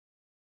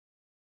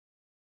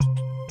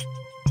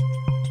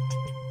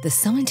the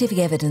scientific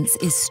evidence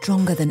is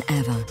stronger than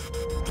ever.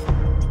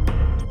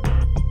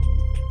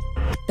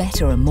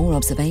 Better and more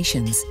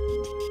observations,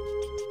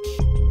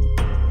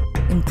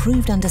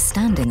 improved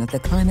understanding of the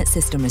climate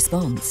system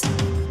response,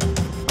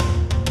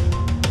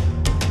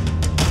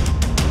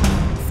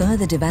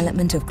 further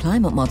development of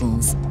climate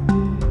models,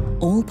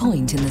 all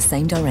point in the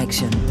same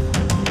direction.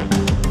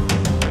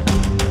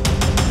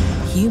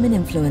 Human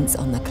influence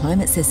on the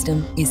climate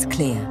system is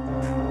clear.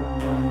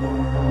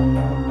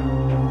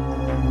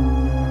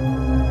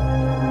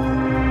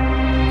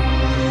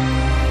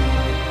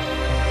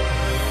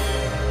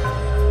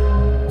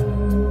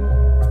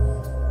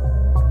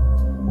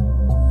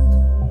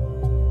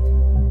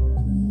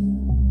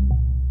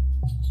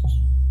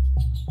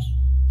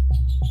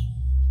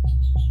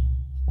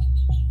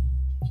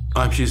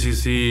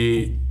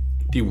 IPCC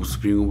第5次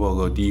评估报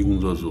告第一工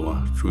作组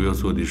主要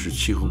做的是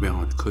气候变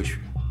化的科学。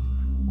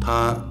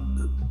它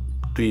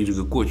对这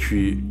个过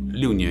去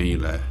6年以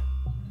来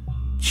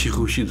气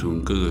候系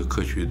统各个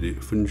科学的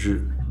分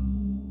支，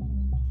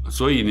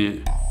所以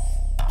呢，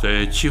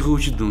在气候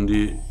系统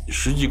的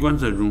实际观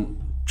测中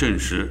证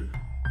实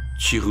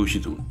气候系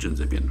统正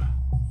在变暖。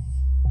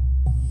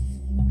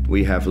We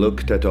have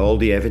looked at all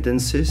the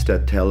evidences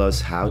that tell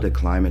us how the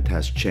climate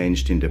has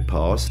changed in the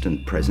past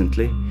and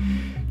presently,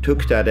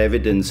 took that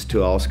evidence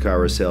to ask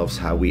ourselves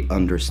how we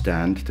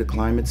understand the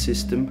climate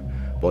system,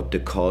 what the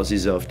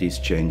causes of these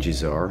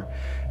changes are,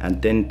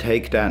 and then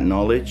take that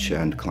knowledge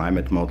and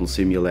climate model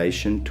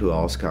simulation to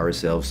ask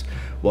ourselves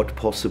what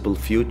possible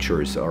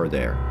futures are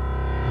there.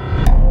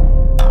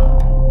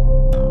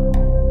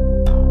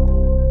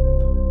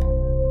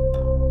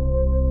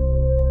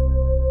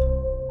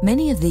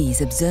 Many of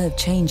these observed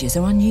changes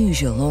are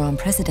unusual or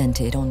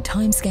unprecedented on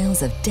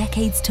timescales of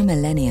decades to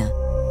millennia.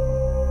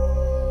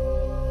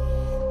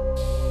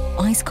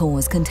 Ice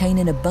cores contain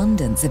an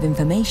abundance of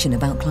information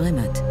about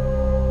climate.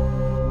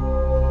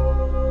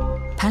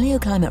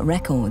 Paleoclimate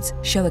records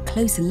show a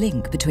close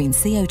link between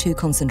CO2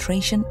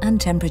 concentration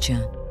and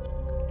temperature.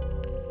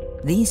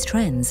 These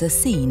trends are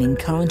seen in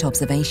current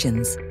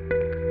observations.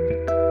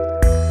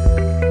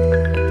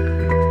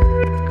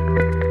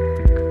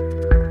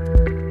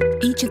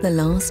 Each of the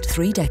last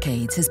 3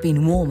 decades has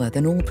been warmer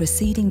than all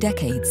preceding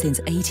decades since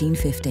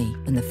 1850,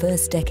 and the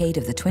first decade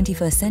of the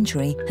 21st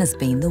century has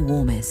been the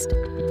warmest.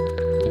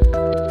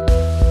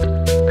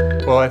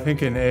 Well, I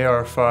think in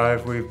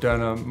AR5 we've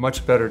done a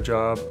much better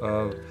job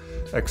of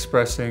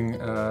expressing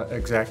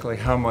exactly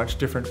how much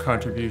different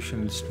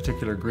contributions,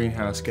 particular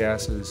greenhouse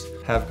gases,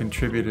 have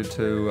contributed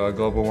to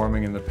global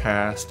warming in the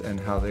past and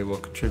how they will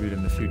contribute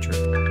in the future.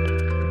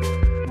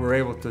 We're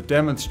able to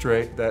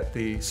demonstrate that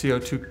the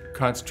CO2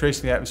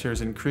 concentration in the atmosphere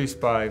has increased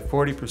by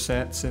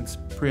 40% since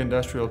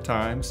pre-industrial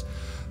times,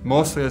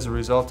 mostly as a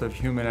result of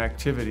human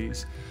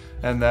activities,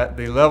 and that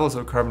the levels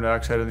of carbon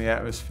dioxide in the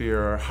atmosphere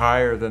are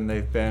higher than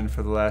they've been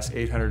for the last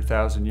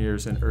 800,000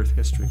 years in Earth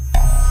history.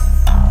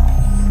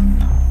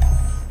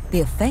 The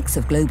effects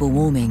of global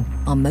warming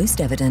are most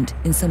evident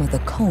in some of the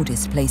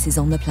coldest places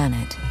on the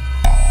planet.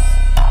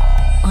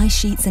 Ice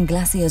sheets and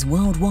glaciers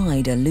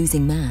worldwide are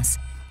losing mass,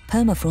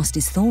 permafrost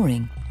is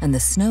thawing, and the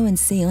snow and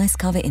sea ice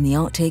cover in the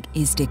Arctic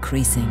is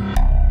decreasing.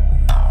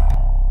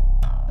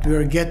 We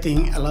are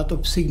getting a lot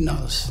of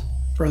signals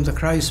from the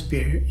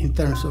cryosphere in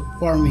terms of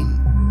warming.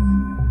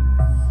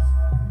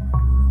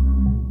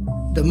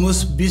 The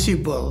most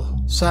visible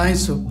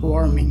signs of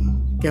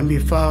warming can be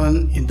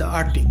found in the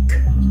Arctic.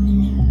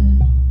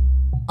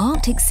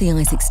 Arctic sea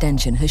ice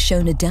extension has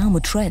shown a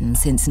downward trend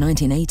since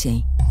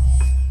 1980.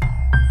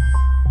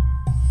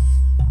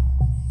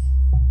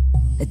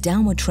 A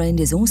downward trend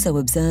is also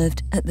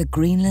observed at the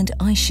Greenland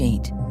ice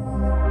sheet.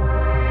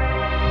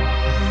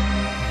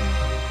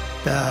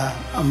 The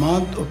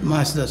amount of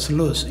mass that's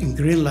lost in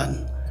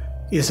Greenland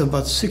is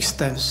about 6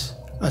 times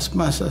as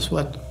much as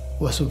what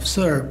was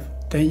observed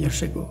 10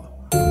 years ago.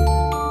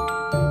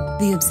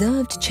 The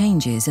observed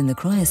changes in the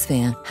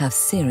cryosphere have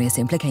serious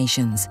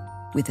implications.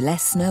 With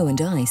less snow and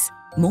ice,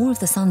 more of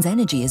the sun's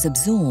energy is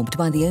absorbed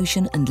by the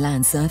ocean and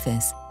land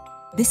surface.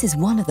 This is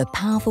one of the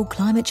powerful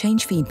climate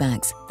change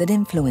feedbacks that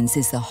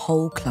influences the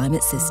whole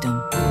climate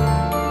system.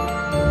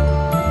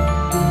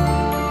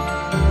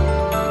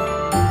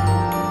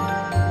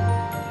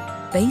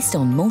 Based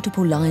on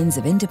multiple lines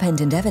of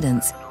independent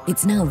evidence,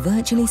 it's now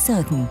virtually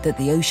certain that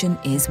the ocean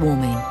is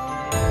warming.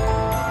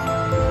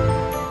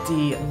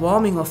 The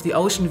warming of the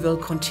ocean will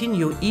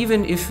continue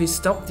even if we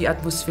stop the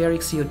atmospheric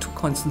CO2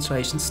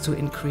 concentrations to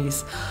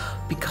increase,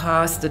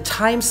 because the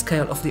time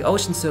scale of the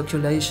ocean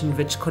circulation,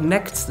 which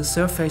connects the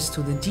surface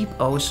to the deep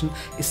ocean,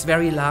 is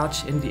very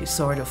large in the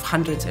sort of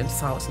hundreds and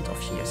thousands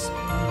of years.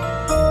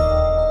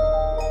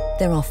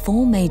 There are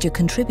 4 major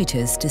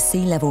contributors to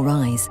sea level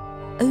rise: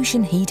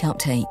 ocean heat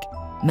uptake,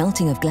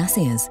 melting of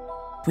glaciers,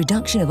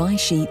 reduction of ice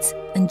sheets,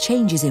 and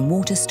changes in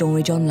water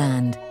storage on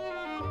land.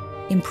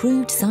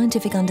 Improved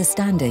scientific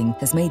understanding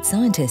has made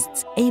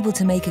scientists able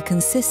to make a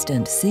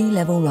consistent sea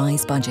level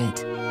rise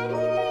budget.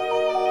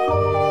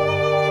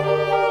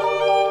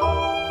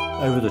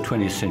 Over the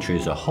 20th century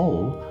as a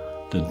whole,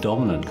 The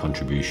dominant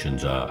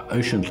contributions are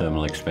ocean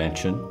thermal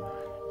expansion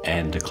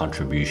and the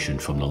contribution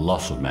from the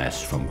loss of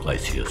mass from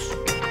glaciers.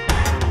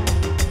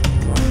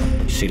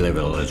 Sea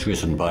level has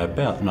risen by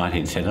about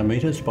 19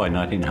 centimetres by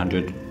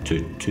 1900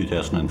 to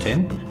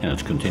 2010, and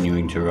it's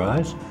continuing to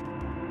rise.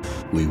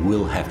 We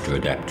will have to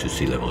adapt to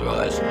sea level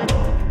rise.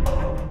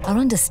 Our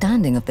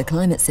understanding of the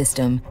climate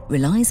system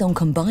relies on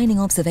combining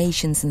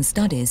observations and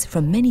studies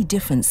from many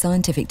different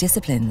scientific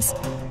disciplines.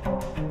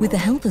 With the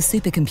help of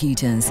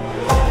supercomputers,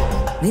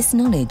 this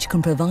knowledge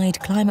can provide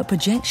climate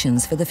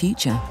projections for the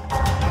future.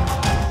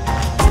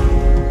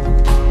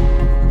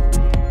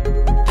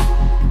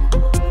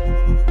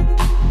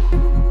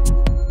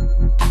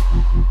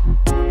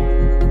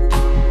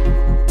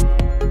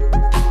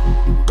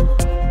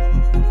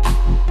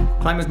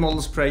 Climate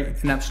models play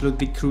an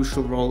absolutely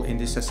crucial role in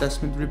this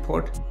assessment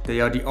report.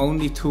 They are the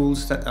only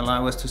tools that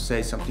allow us to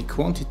say something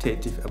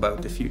quantitative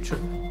about the future.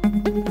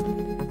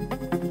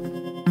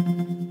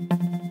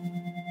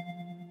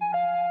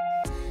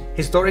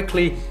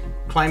 Historically,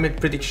 climate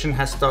prediction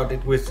has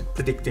started with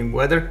predicting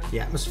weather, the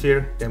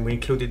atmosphere, then we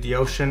included the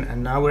ocean,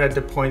 and now we're at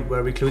the point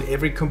where we include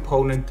every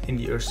component in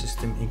the Earth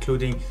system,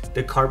 including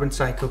the carbon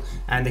cycle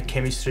and the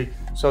chemistry.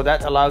 So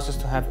that allows us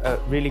to have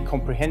a really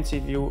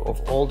comprehensive view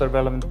of all the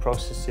relevant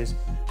processes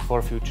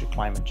for future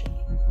climate change.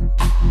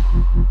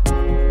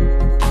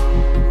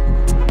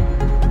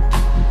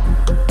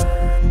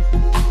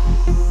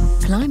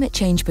 Climate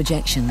change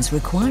projections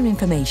require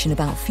information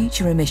about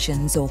future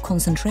emissions or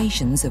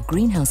concentrations of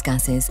greenhouse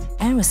gases,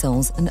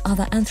 aerosols, and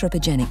other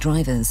anthropogenic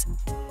drivers.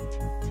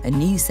 A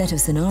new set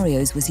of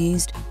scenarios was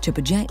used to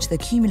project the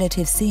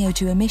cumulative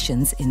CO2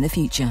 emissions in the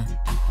future.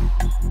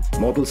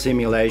 Model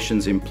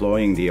simulations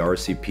employing the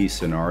RCP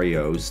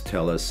scenarios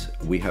tell us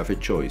we have a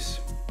choice.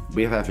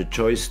 We have a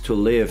choice to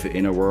live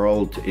in a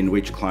world in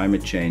which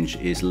climate change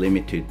is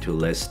limited to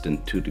less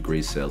than 2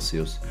 degrees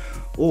Celsius,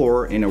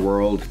 or in a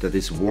world that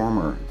is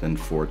warmer than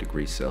 4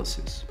 degrees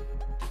Celsius.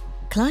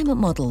 Climate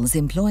models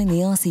employing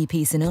the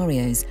RCP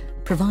scenarios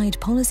provide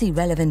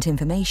policy-relevant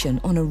information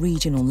on a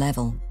regional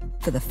level.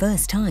 For the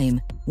first time,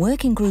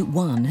 Working Group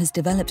 1 has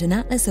developed an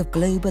atlas of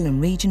global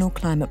and regional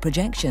climate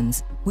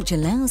projections, which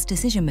allows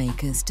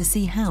decision-makers to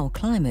see how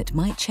climate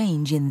might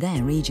change in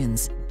their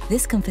regions.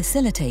 This can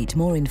facilitate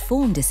more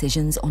informed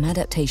decisions on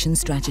adaptation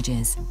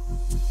strategies.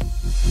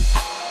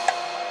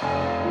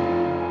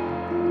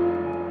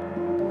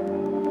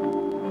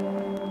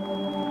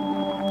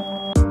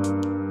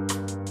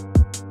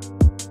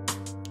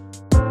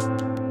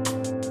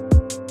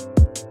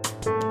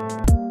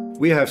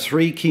 We have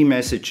 3 key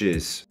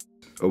messages.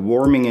 A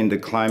warming in the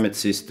climate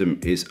system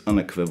is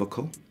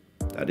unequivocal.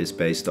 That is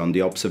based on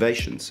the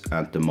observations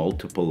and the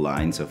multiple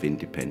lines of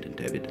independent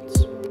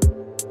evidence.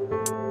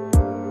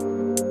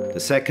 The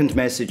second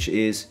message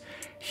is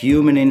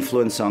human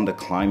influence on the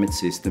climate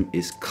system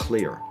is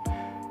clear.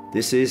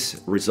 This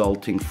is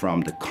resulting from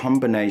the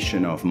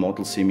combination of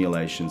model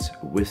simulations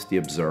with the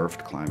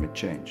observed climate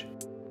change.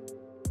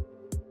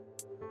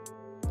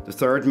 The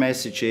third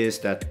message is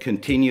that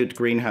continued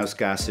greenhouse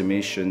gas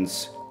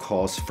emissions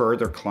cause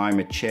further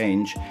climate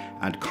change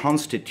and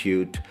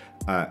constitute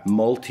a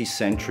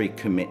multi-century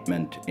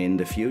commitment in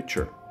the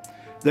future.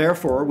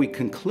 Therefore, we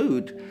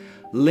conclude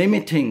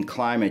limiting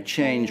climate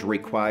change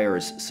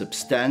requires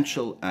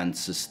substantial and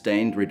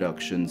sustained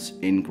reductions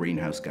in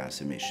greenhouse gas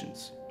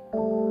emissions.